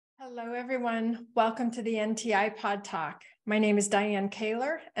Hello, everyone. Welcome to the NTI PodTalk. My name is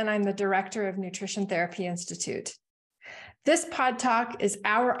Dianne and I'm the Director of Nutrition Therapy Institute. This PodTalk is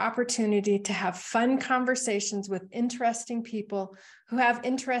our opportunity to have fun conversations with interesting people who have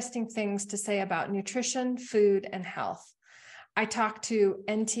interesting things to say about nutrition, food, and health. I talk to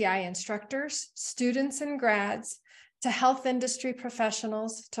NTI instructors, students and grads, to health industry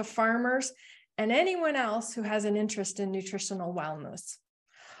professionals, to farmers, and anyone else who has an interest in nutritional wellness.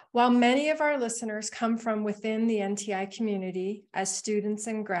 While many of our listeners come from within the NTI community as students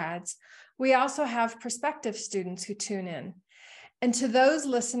and grads, we also have prospective students who tune in. And to those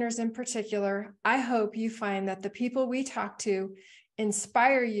listeners in particular, I hope you find that the people we talk to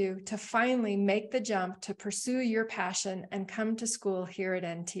inspire you to finally make the jump to pursue your passion and come to school here at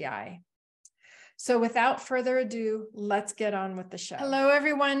NTI. So without further ado, let's get on with the show. Hello,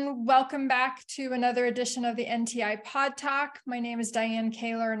 everyone. Welcome back to another edition of the NTI PodTalk. My name is Dianne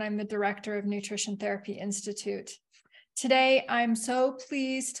and I'm the Director of Nutrition Therapy Institute. Today, I'm so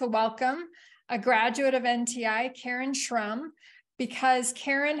pleased to welcome a graduate of NTI, Karen Shrum, because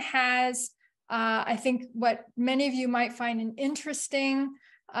Karen has, I think, what many of you might find an interesting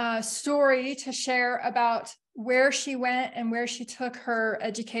story to share about where she went and where she took her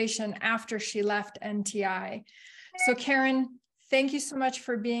education after she left NTI. So Karen, thank you so much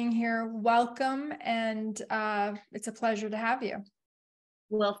for being here. Welcome. And it's a pleasure to have you.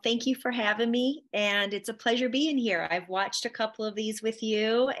 Well, thank you for having me. And it's a pleasure being here. I've watched a couple of these with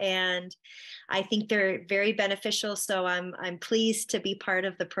you and I think they're very beneficial. So I'm pleased to be part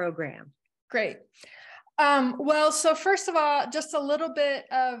of the program. Great. Well, so first of all, just a little bit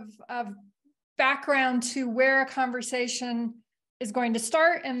of background to where a conversation is going to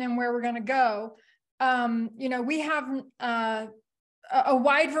start and then where we're going to go. We have a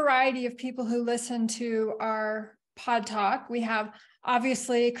wide variety of people who listen to our pod talk. We have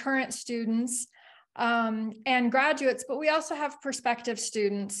obviously current students and graduates, but we also have prospective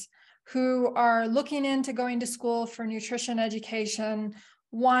students who are looking into going to school for nutrition education,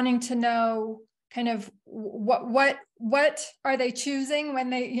 wanting to know kind of what are they choosing when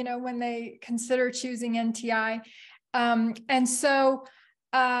they consider choosing NTI. And so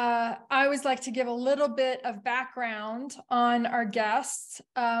I always like to give a little bit of background on our guests.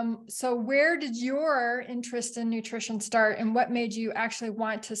 So where did your interest in nutrition start and what made you actually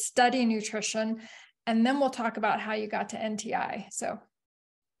want to study nutrition? And then we'll talk about how you got to NTI. So.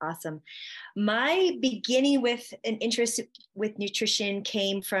 Awesome. My beginning with an interest with nutrition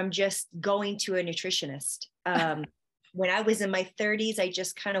came from just going to a nutritionist. When I was in my 30s, I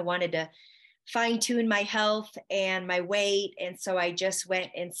just kind of wanted to fine tune my health and my weight. And so I just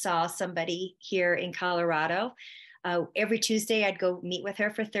went and saw somebody here in Colorado. Every Tuesday, I'd go meet with her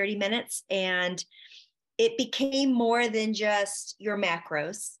for 30 minutes. And it became more than just your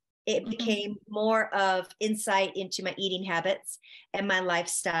macros. It became more of insight into my eating habits and my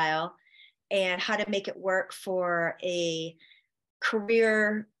lifestyle and how to make it work for a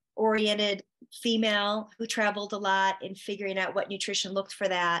career-oriented female who traveled a lot and figuring out what nutrition looked for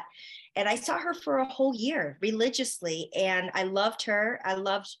that. And I saw her for a whole year religiously, and I loved her. I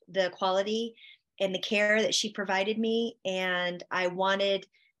loved the quality and the care that she provided me, and I wanted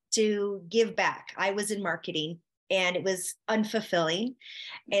to give back. I was in marketing, and it was unfulfilling.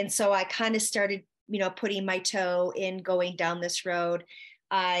 And so I kind of started, putting my toe in going down this road.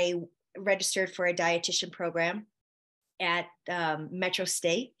 I registered for a dietitian program at Metro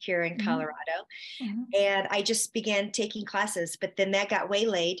State here in Colorado. And I just began taking classes, but then that got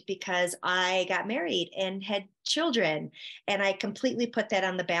waylaid because I got married and had children. And I completely put that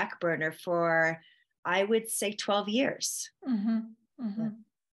on the back burner for, I would say, 12 years.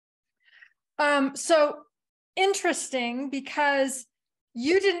 So interesting, because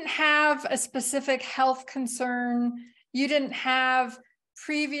you didn't have a specific health concern. You didn't have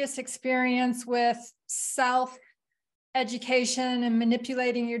previous experience with self-education and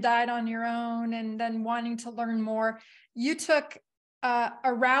manipulating your diet on your own and then wanting to learn more. You took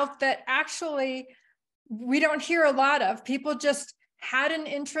a route that actually we don't hear a lot of. People just had an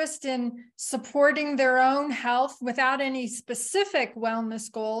interest in supporting their own health without any specific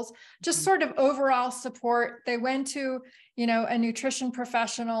wellness goals, just sort of overall support. They went to, a nutrition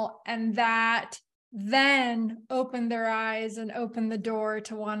professional, and that then opened their eyes and opened the door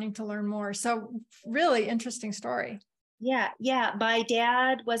to wanting to learn more. So really interesting story. Yeah. My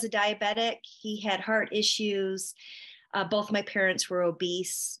dad was a diabetic. He had heart issues. Both my parents were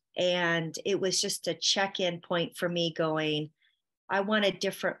obese, and it was just a check-in point for me going, I want a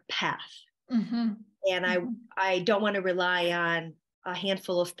different path. And I don't want to rely on a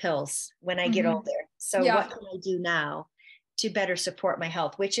handful of pills when I get older. So what can I do now to better support my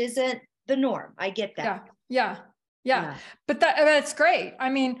health, which isn't the norm. I get that. Yeah. But that's great. I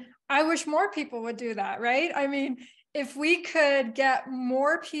mean, I wish more people would do that, right? I mean, if we could get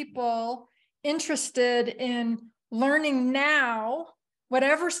more people interested in learning now,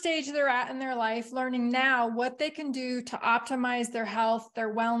 whatever stage they're at in their life, learning now what they can do to optimize their health,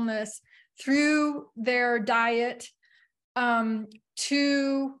 their wellness through their diet,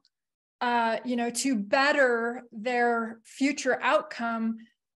 to better their future outcome,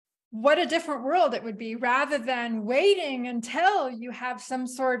 what a different world it would be, rather than waiting until you have some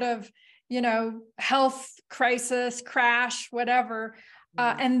sort of, health crisis, crash, whatever,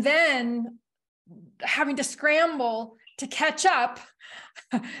 and then having to scramble to catch up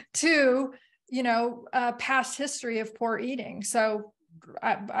to, past history of poor eating. So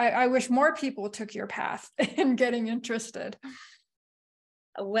I wish more people took your path in getting interested.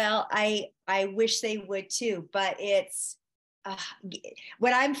 Well, I wish they would too, but it's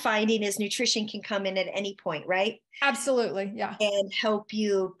what I'm finding is nutrition can come in at any point, right? Absolutely. Yeah. And help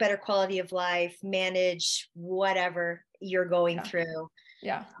you better quality of life, manage whatever you're going through.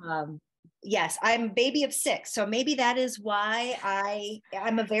 Yeah. Yes, I'm a baby of 6. So maybe that is why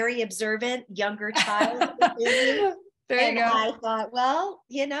I'm a very observant younger child. There you go. I thought, well,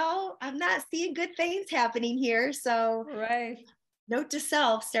 I'm not seeing good things happening here. So right. Note to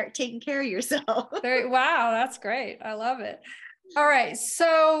self, start taking care of yourself. Wow, that's great. I love it. All right.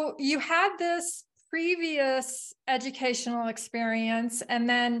 So you had this previous educational experience, and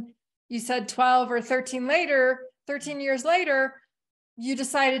then you said 12 or 13 years later, you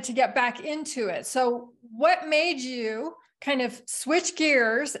decided to get back into it. So what made you kind of switch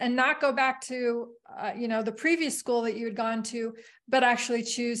gears and not go back to, the previous school that you had gone to, but actually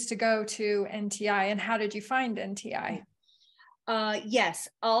choose to go to NTI? And how did you find NTI? Yes.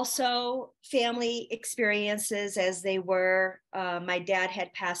 Also family experiences as they were. My dad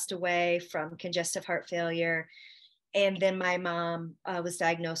had passed away from congestive heart failure. And then my mom was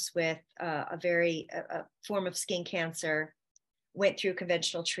diagnosed with a form of skin cancer, went through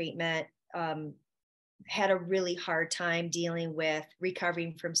conventional treatment, had a really hard time dealing with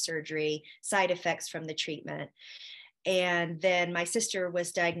recovering from surgery, side effects from the treatment. And then my sister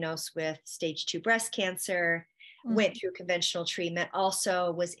was diagnosed with stage 2 breast cancer, went through conventional treatment,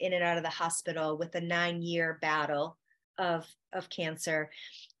 also was in and out of the hospital with a 9-year battle of cancer.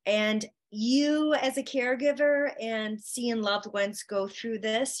 And you as a caregiver and seeing loved ones go through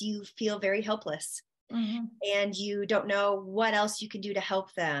this, you feel very helpless. And you don't know what else you can do to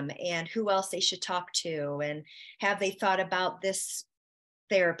help them and who else they should talk to. And have they thought about this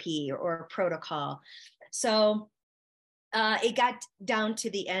therapy or protocol? So it got down to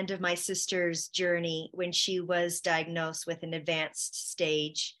the end of my sister's journey when she was diagnosed with an advanced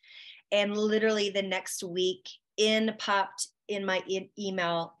stage. And literally the next week popped in my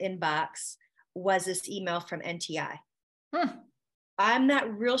email inbox was this email from NTI. I'm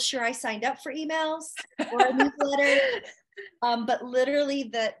not real sure I signed up for emails or a newsletter, but literally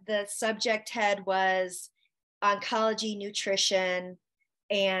the subject head was Oncology Nutrition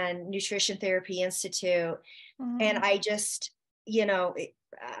and Nutrition Therapy Institute. And I just,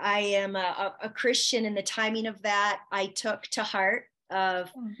 I am a Christian, and the timing of that I took to heart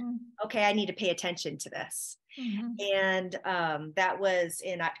of, okay, I need to pay attention to this. And that was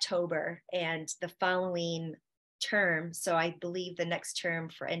in October, and the following term, so I believe the next term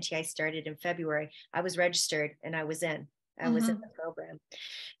for NTI started in February, I was registered and I was in the program.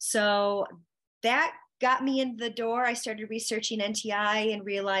 So that got me in the door. I started researching NTI and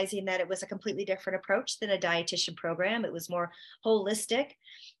realizing that it was a completely different approach than a dietitian program. It was more holistic.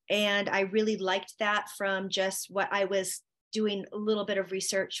 And I really liked that from just what I was doing a little bit of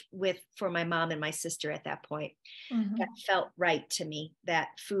research for my mom and my sister at that point. That felt right to me, that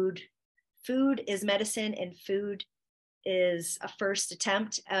food is medicine, and food is a first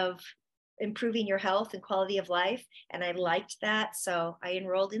attempt of improving your health and quality of life. And I liked that. So I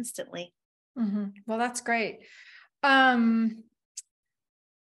enrolled instantly. Well, that's great.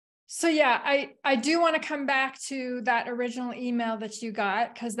 So yeah, I do want to come back to that original email that you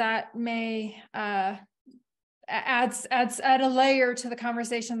got, because that may add a layer to the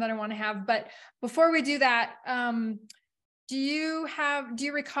conversation that I want to have. But before we do that, do you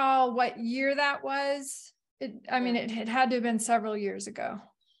recall what year that was? It had to have been several years ago.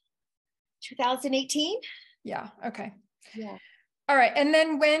 2018. Yeah. Okay. Yeah. All right. And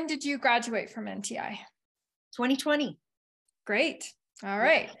then when did you graduate from NTI? 2020. Great. All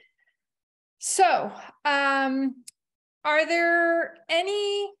right. So, are there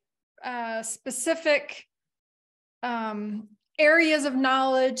any specific areas of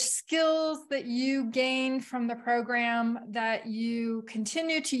knowledge, skills that you gained from the program that you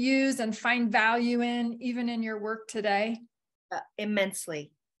continue to use and find value in, even in your work today?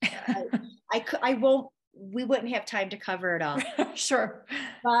 Immensely. We wouldn't have time to cover it all. Sure.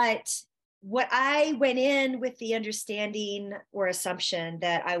 But what I went in with the understanding or assumption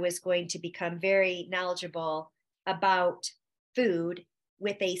that I was going to become very knowledgeable about food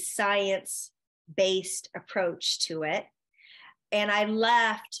with a science-based approach to it. And I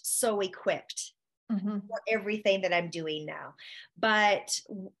left so equipped for everything that I'm doing now. But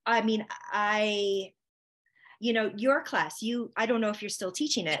I mean, your class, I don't know if you're still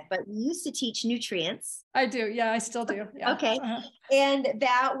teaching it, but you used to teach nutrients. I do. Yeah, I still do. Yeah. Okay. And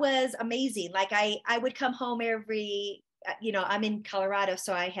that was amazing. Like I would come home I'm in Colorado,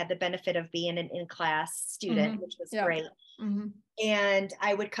 so I had the benefit of being an in-class student, which was great. And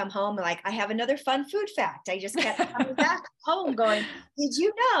I would come home like, I have another fun food fact. I just kept coming back home going, did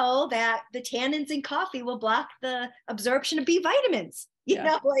you know that the tannins in coffee will block the absorption of B vitamins?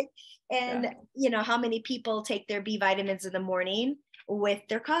 How many people take their B vitamins in the morning with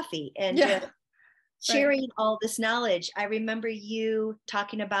their coffee and just sharing all this knowledge. I remember you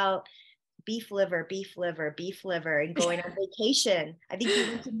talking about beef liver, and going on vacation. I think you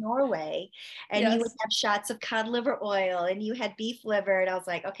went to Norway and you would have shots of cod liver oil and you had beef liver. And I was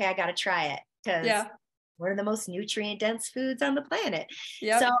like, okay, I got to try it because one of the most nutrient dense foods on the planet.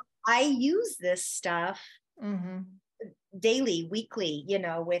 So I use this stuff daily, weekly,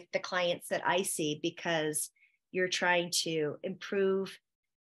 with the clients that I see, because you're trying to improve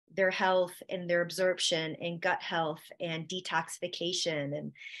their health and their absorption and gut health and detoxification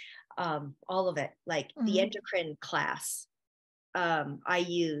and all of it. Like the endocrine class, I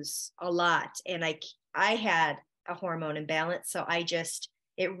use a lot, and I had a hormone imbalance, so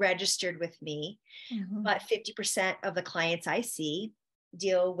it registered with me. But 50% of the clients I see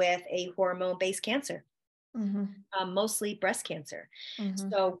deal with a hormone-based cancer, mostly breast cancer.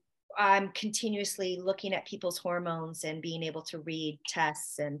 So I'm continuously looking at people's hormones and being able to read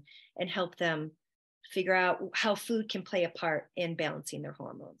tests and help them figure out how food can play a part in balancing their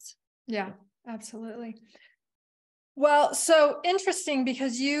hormones. Yeah, absolutely. Well, so interesting,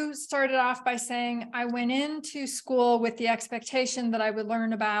 because you started off by saying, I went into school with the expectation that I would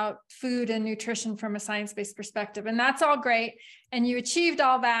learn about food and nutrition from a science-based perspective. And that's all great. And you achieved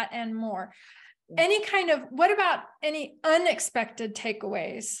all that and more. What about any unexpected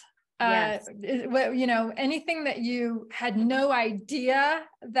takeaways? Yes. Anything that you had no idea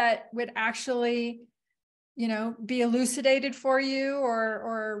that would actually, be elucidated for you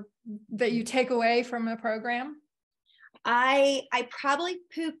or that you take away from the program? I probably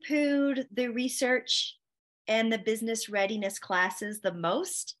poo-pooed the research and the business readiness classes the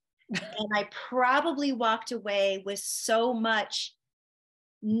most. And I probably walked away with so much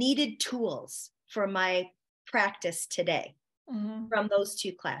needed tools for my practice today from those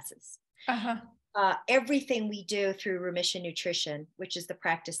two classes. Everything we do through Remission Nutrition, which is the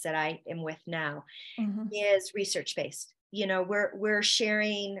practice that I am with now, is research-based. We're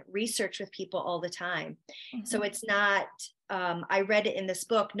sharing research with people all the time. So it's not, I read it in this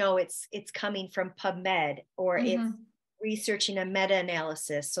book. No, it's coming from PubMed, or it's researching a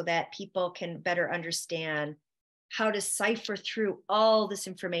meta-analysis so that people can better understand how to cipher through all this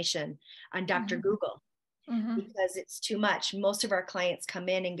information on Dr. Google, because it's too much. Most of our clients come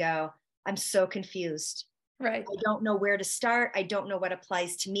in and go, I'm so confused. Right. I don't know where to start. I don't know what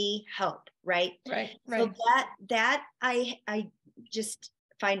applies to me. Help. Right. So that I just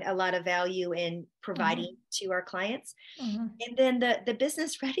find a lot of value in providing to our clients. And then the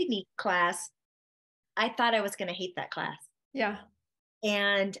business readiness class, I thought I was going to hate that class. Yeah.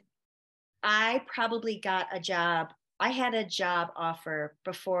 And I probably got a job. I had a job offer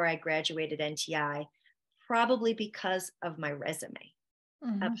before I graduated NTI, probably because of my resume,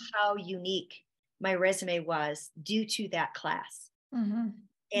 of how unique my resume was due to that class.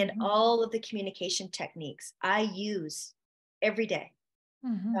 And all of the communication techniques I use every day,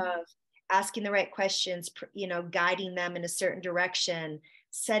 of asking the right questions, guiding them in a certain direction,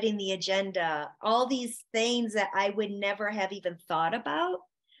 setting the agenda, all these things that I would never have even thought about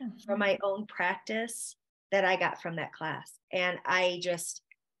from my own practice that I got from that class. And I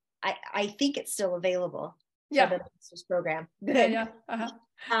think it's still available for the master's program.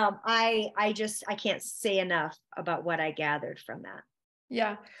 I can't say enough about what I gathered from that.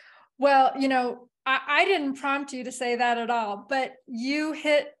 Yeah. Well, I didn't prompt you to say that at all, but you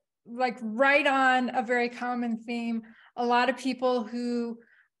hit like right on a very common theme. A lot of people who,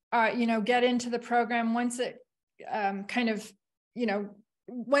 get into the program once it kind of,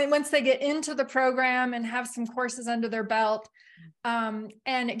 once they get into the program and have some courses under their belt, and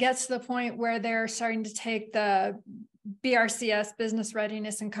it gets to the point where they're starting to take the BRCS, Business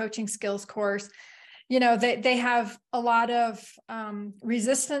Readiness and Coaching Skills course, they have a lot of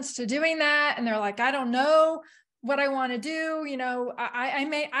resistance to doing that. And they're like, I don't know what I want to do.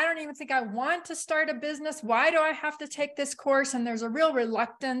 I don't even think I want to start a business. Why do I have to take this course? And there's a real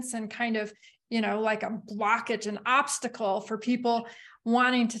reluctance and kind of, like a blockage, an obstacle for people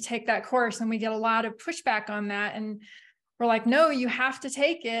wanting to take that course. And we get a lot of pushback on that. And we're like, no, you have to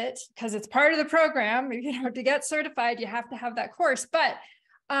take it because it's part of the program. To get certified, you have to have that course. But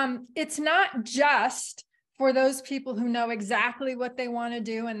it's not just for those people who know exactly what they want to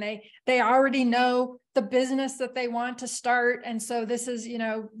do, and they already know the business that they want to start. And so this is,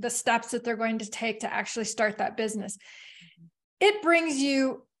 the steps that they're going to take to actually start that business. It brings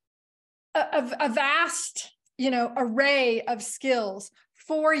you a vast, array of skills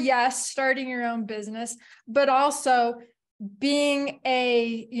for, yes, starting your own business, but also being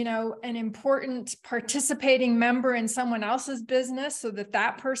an important participating member in someone else's business so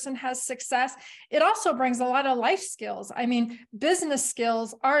that person has success. It also brings a lot of life skills. I mean, business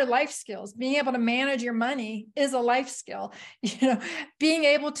skills are life skills. Being able to manage your money is a life skill. Being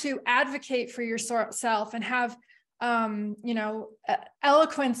able to advocate for yourself and have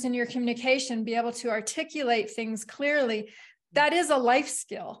eloquence in your communication, be able to articulate things clearly, that is a life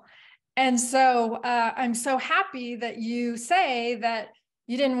skill. And so I'm so happy that you say that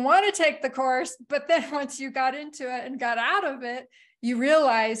you didn't want to take the course, but then once you got into it and got out of it, you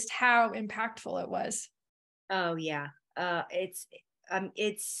realized how impactful it was. Oh yeah.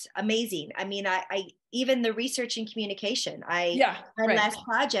 It's amazing. I mean, I even the research and communication, my last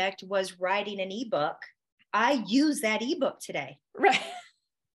project was writing an ebook. I use that ebook today. Right.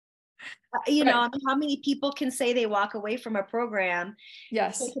 I mean, how many people can say they walk away from a program,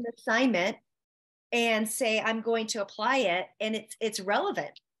 yes, take an assignment and say, I'm going to apply it, and it's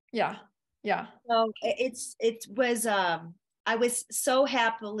relevant. Yeah. Yeah. So I was so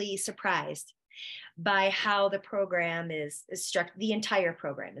happily surprised by how the program is structured. The entire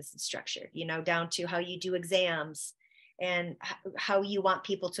program is structured, down to how you do exams and how you want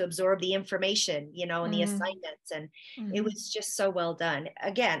people to absorb the information, and the assignments. And it was just so well done.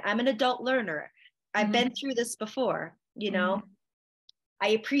 Again, I'm an adult learner. I've been through this before, I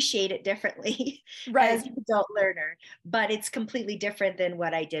appreciate it differently as an adult learner, but it's completely different than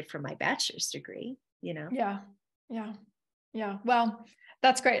what I did for my bachelor's degree, Yeah. Yeah. Yeah. Well,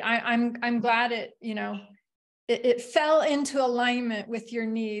 that's great. I'm glad it fell into alignment with your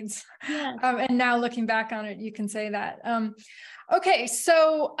needs. Yes. And now looking back on it, you can say that. Okay.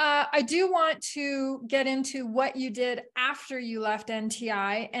 So I do want to get into what you did after you left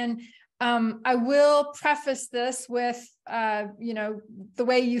NTI. And I will preface this with, the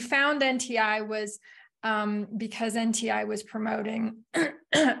way you found NTI was because NTI was promoting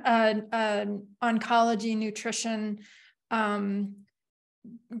an oncology nutrition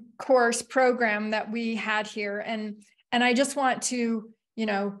course program that we had here. And I just want to,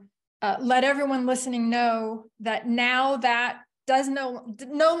 let everyone listening know that now that does no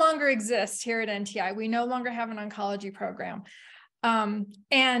longer exist here at NTI. We no longer have an oncology program.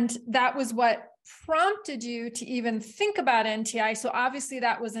 And that was what prompted you to even think about NTI. So obviously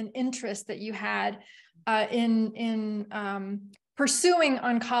that was an interest that you had in pursuing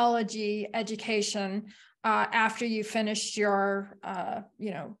oncology education after you finished your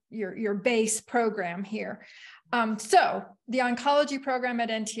base program here. So the oncology program at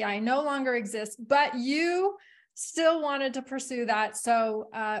NTI no longer exists, but you still wanted to pursue that. So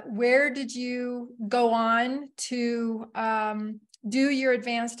where did you go on to do your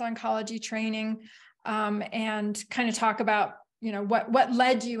advanced oncology training, and kind of talk about, what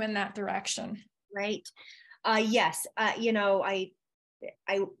led you in that direction? Right. Yes.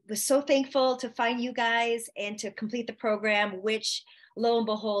 I was so thankful to find you guys and to complete the program, which lo and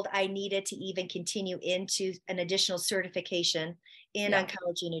behold, I needed to even continue into an additional certification in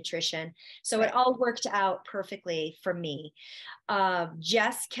oncology nutrition. So it all worked out perfectly for me.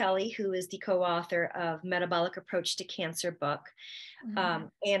 Jess Kelly, who is the co-author of Metabolic Approach to Cancer book,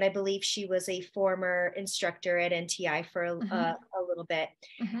 and I believe she was a former instructor at NTI for a little bit.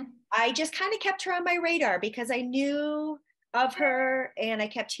 I just kind of kept her on my radar because I knew of her and I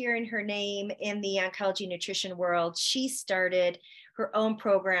kept hearing her name in the oncology nutrition world. She started her own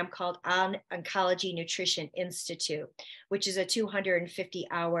program called Oncology Nutrition Institute, which is a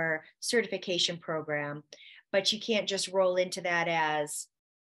 250-hour certification program. But you can't just roll into that as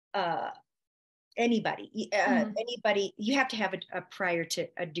Anybody, anybody, you have to have a prior to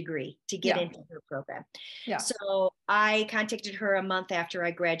a degree to get into her program. Yeah. So I contacted her a month after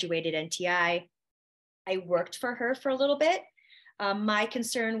I graduated NTI. I worked for her for a little bit. My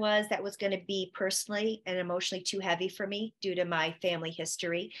concern was that was going to be personally and emotionally too heavy for me due to my family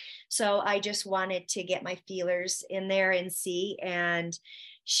history. So I just wanted to get my feelers in there and see. And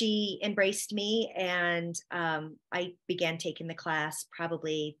she embraced me, and I began taking the class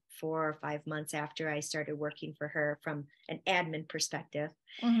probably 4 or 5 months after I started working for her from an admin perspective.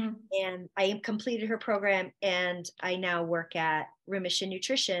 And I completed her program, and I now work at Remission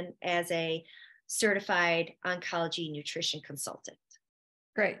Nutrition as a certified oncology nutrition consultant.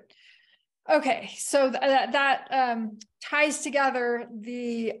 Great. Okay, so that ties together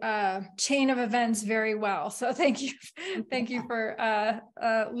the chain of events very well. So thank you for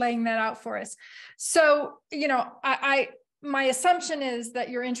laying that out for us. So, you know, my assumption is that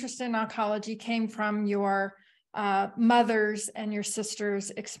your interest in oncology came from your mother's and your sister's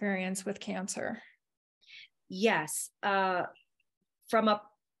experience with cancer. Yes,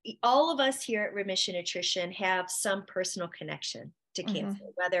 all of us here at Remission Nutrition have some personal connection to cancer,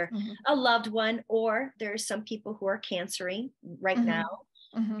 whether a loved one, or there's some people who are cancering right now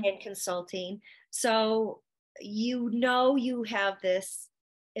and consulting. So, you know, you have this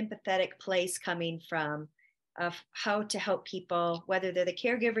empathetic place coming from of how to help people, whether they're the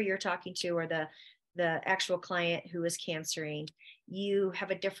caregiver you're talking to or the actual client who is cancering. You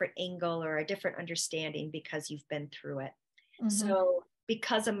have a different angle or a different understanding because you've been through it. So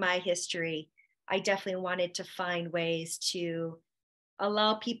because of my history, I definitely wanted to find ways to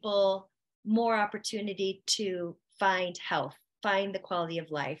allow people more opportunity to find health, find the quality of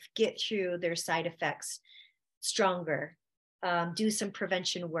life, get through their side effects stronger, do some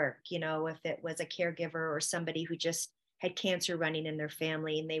prevention work, you know, if it was a caregiver or somebody who just had cancer running in their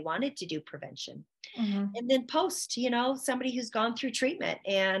family and they wanted to do prevention. And then post, you know, somebody who's gone through treatment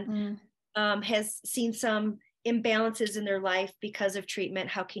and has seen some imbalances in their life because of treatment.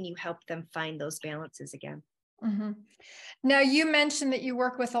 How can you help them find those balances again? Now, you mentioned that you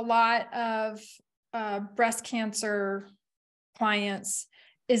work with a lot of breast cancer clients.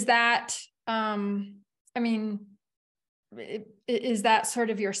 Is that, I mean, is that sort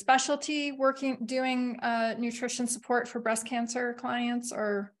of your specialty, doing nutrition support for breast cancer clients,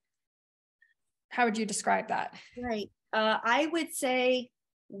 or how would you describe that? Right. I would say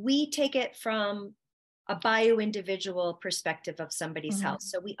we take it from a bio-individual perspective of somebody's health.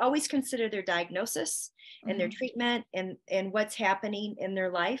 So we always consider their diagnosis and their treatment and what's happening in their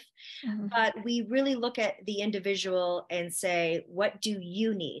life. But we really look at the individual and say, what do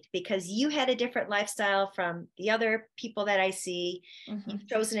you need? Because you had a different lifestyle from the other people that I see. You've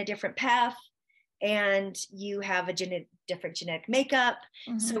chosen a different path and you have a different genetic makeup.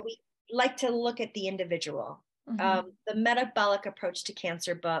 So we like to look at the individual. The metabolic approach to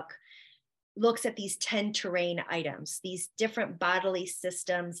cancer book looks at these 10 terrain items, these different bodily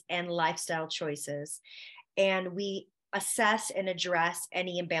systems and lifestyle choices. And we assess and address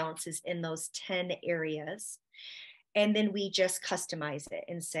any imbalances in those 10 areas. And then we just customize it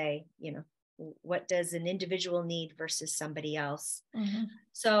and say, you know, what does an individual need versus somebody else?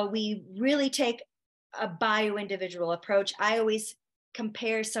 So we really take a bio-individual approach. I always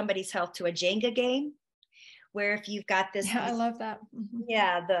compare somebody's health to a Jenga game, where if you've got this, I love that.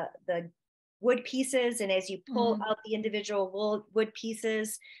 The wood pieces, and as you pull out the individual wood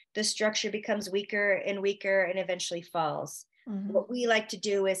pieces, the structure becomes weaker and weaker and eventually falls. What we like to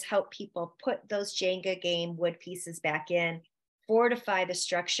do is help people put those Jenga game wood pieces back in, fortify the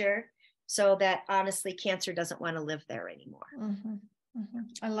structure so that honestly cancer doesn't want to live there anymore.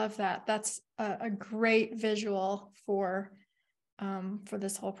 I love that. That's a great visual for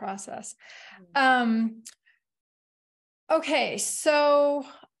this whole process. Okay, so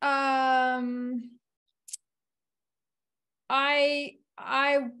I'm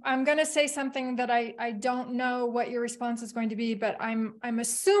going to say something that I don't know what your response is going to be, but I'm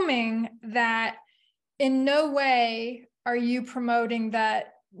assuming that in no way are you promoting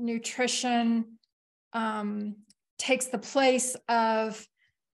that nutrition takes the place of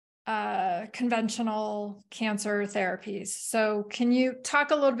conventional cancer therapies. So can you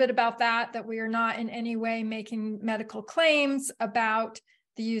talk a little bit about that we are not in any way making medical claims about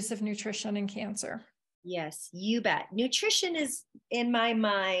the use of nutrition in cancer? Yes, you bet. Nutrition is, in my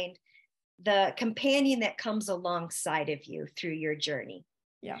mind, the companion that comes alongside of you through your journey.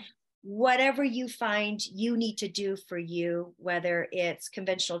 Yeah. Whatever you find you need to do for you, whether it's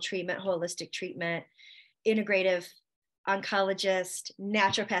conventional treatment, holistic treatment, integrative oncologist,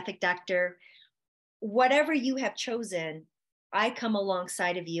 naturopathic doctor, whatever you have chosen, I come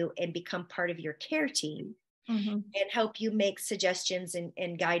alongside of you and become part of your care team and help you make suggestions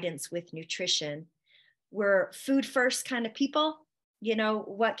and guidance with nutrition. We're food first kind of people. You know,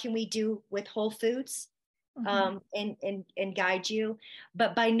 what can we do with whole foods? And guide you.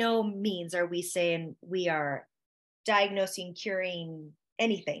 But by no means are we saying we are diagnosing, curing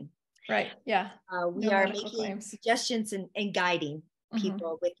anything. Right. Yeah. We are making suggestions and guiding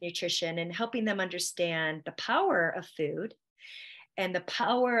people with nutrition and helping them understand the power of food and the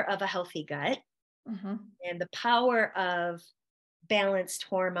power of a healthy gut and the power of balanced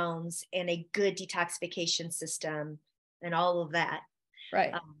hormones and a good detoxification system and all of that.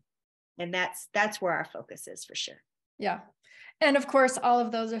 Right. And that's where our focus is for sure. Yeah. And of course, all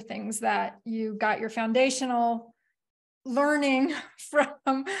of those are things that you got your foundational learning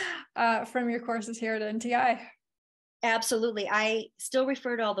from your courses here at NTI. Absolutely. I still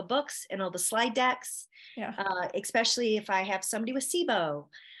refer to all the books and all the slide decks, especially if I have somebody with SIBO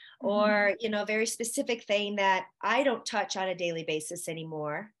or, you know, a very specific thing that I don't touch on a daily basis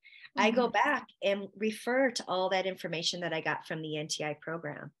anymore. I go back and refer to all that information that I got from the NTI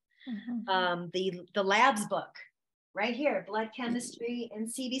program. The labs book right here, blood chemistry and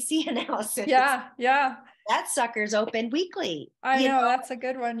CBC analysis. Yeah. That sucker's open weekly. I know, that's a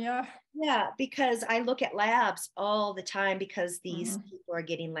good one. Yeah. Yeah, because I look at labs all the time because these people are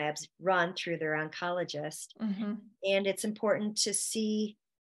getting labs run through their oncologist. And it's important to see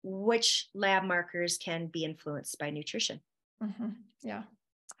which lab markers can be influenced by nutrition. Yeah,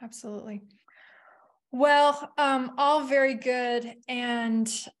 absolutely. Well, all very good. And,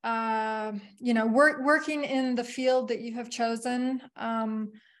 you know, working in the field that you have chosen,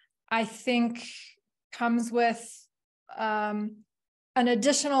 I think comes with an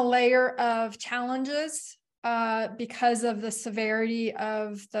additional layer of challenges because of the severity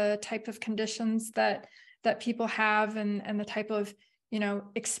of the type of conditions that people have and the type of, you know,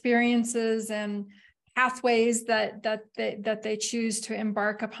 experiences and pathways that they choose to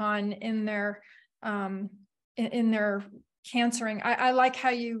embark upon in their cancering. I like how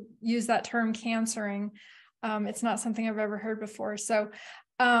you use that term, cancering. It's not something I've ever heard before. So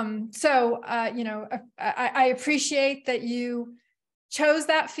you know, I appreciate that you chose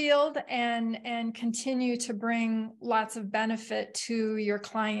that field and continue to bring lots of benefit to your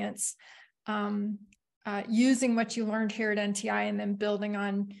clients, using what you learned here at NTI and then building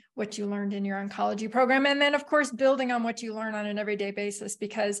on what you learned in your oncology program. And then of course, building on what you learn on an everyday basis,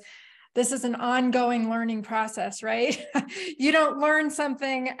 because this is an ongoing learning process, right? You don't learn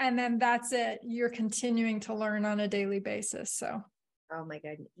something and then that's it. You're continuing to learn on a daily basis. So. Oh my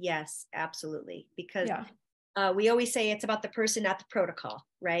God. Yes, absolutely. Because we always say it's about the person, not the protocol,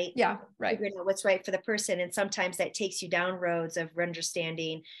 right? Yeah, right. Figuring out what's right for the person. And sometimes that takes you down roads of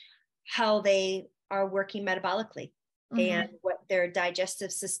understanding how they are working metabolically and what their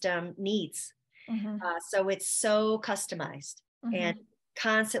digestive system needs. So it's so customized and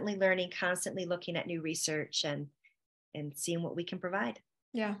constantly learning, constantly looking at new research and seeing what we can provide.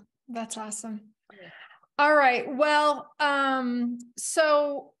 Yeah, that's awesome. Yeah. All right. Well,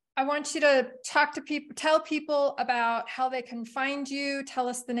 so I want you to talk to people, tell people about how they can find you. Tell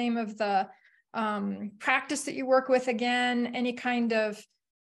us the name of the practice that you work with again, any kind of,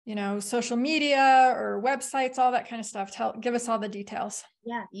 you know, social media or websites, all that kind of stuff. Give us all the details.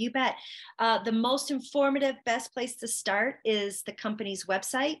 Yeah, you bet. The most informative, best place to start is the company's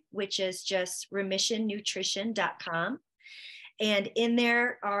website, which is just remissionnutrition.com. And in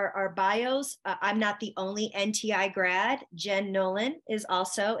there are our bios. I'm not the only NTI grad. Jen Nolan is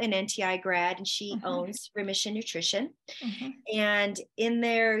also an NTI grad, and she owns Remission Nutrition. And in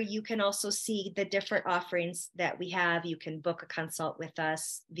there, you can also see the different offerings that we have. You can book a consult with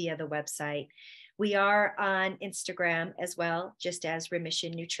us via the website. We are on Instagram as well, just as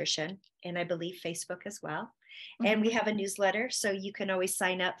Remission Nutrition, and I believe Facebook as well. And we have a newsletter, so you can always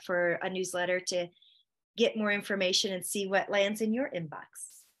sign up for a newsletter to get more information and see what lands in your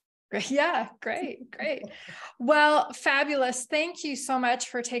inbox. Yeah, great. Well, fabulous. Thank you so much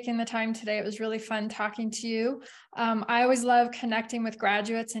for taking the time today. It was really fun talking to you. I always love connecting with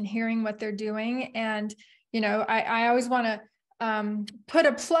graduates and hearing what they're doing. And, you know, I always want to put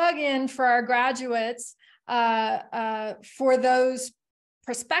a plug in for our graduates, for those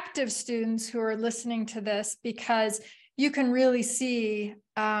prospective students who are listening to this, because you can really see,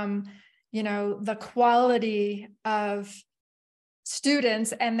 you know, the quality of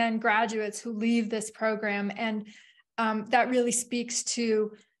students and then graduates who leave this program. And that really speaks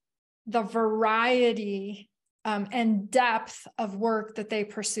to the variety and depth of work that they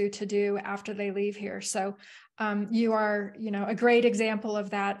pursue to do after they leave here. So you are, you know, a great example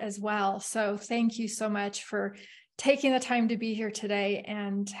of that as well. So thank you so much for taking the time to be here today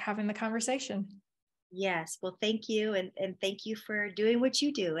and having the conversation. Yes. Well, thank you. And thank you for doing what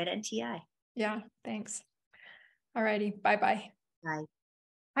you do at NTI. Yeah, thanks. All righty. Bye-bye. Bye.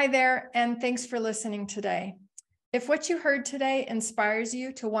 Hi there, and thanks for listening today. If what you heard today inspires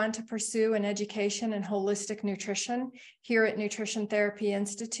you to want to pursue an education in holistic nutrition here at Nutrition Therapy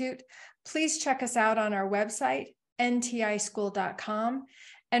Institute, please check us out on our website, ntischool.com,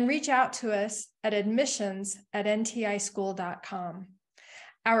 and reach out to us at admissions@ntischool.com.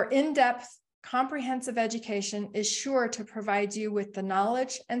 Our in-depth, comprehensive education is sure to provide you with the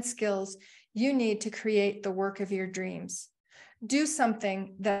knowledge and skills you need to create the work of your dreams. Do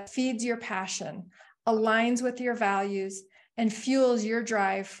something that feeds your passion, aligns with your values, and fuels your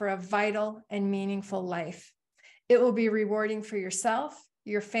drive for a vital and meaningful life. It will be rewarding for yourself,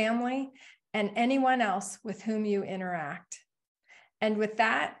 your family, and anyone else with whom you interact. And with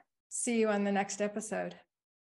that, see you on the next episode.